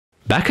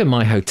Back at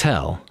my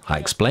hotel, I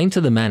explained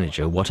to the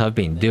manager what I've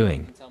been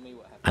doing,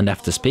 and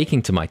after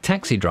speaking to my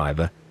taxi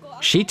driver,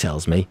 she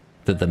tells me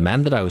that the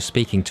man that I was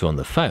speaking to on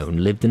the phone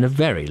lived in a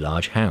very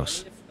large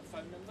house,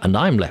 and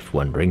I'm left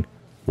wondering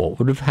what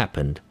would have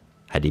happened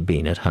had he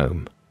been at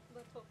home.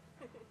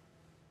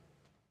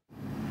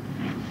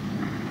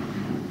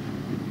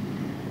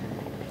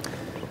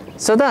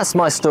 So that's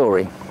my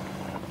story,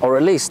 or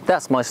at least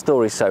that's my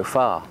story so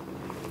far.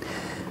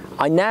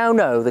 I now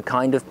know the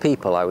kind of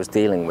people I was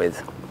dealing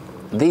with.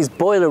 These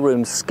boiler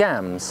room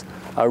scams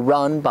are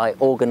run by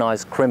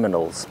organised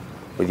criminals,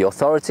 with the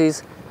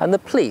authorities and the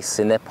police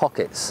in their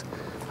pockets,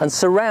 and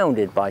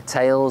surrounded by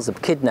tales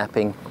of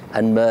kidnapping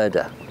and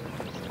murder.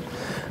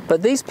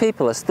 But these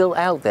people are still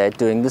out there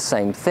doing the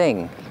same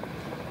thing,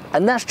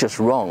 and that's just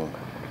wrong.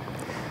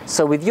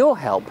 So with your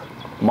help,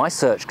 my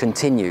search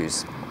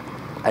continues,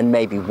 and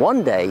maybe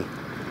one day,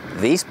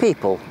 these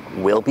people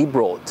will be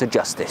brought to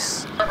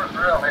justice. I'm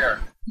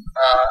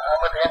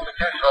with the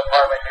institutional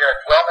department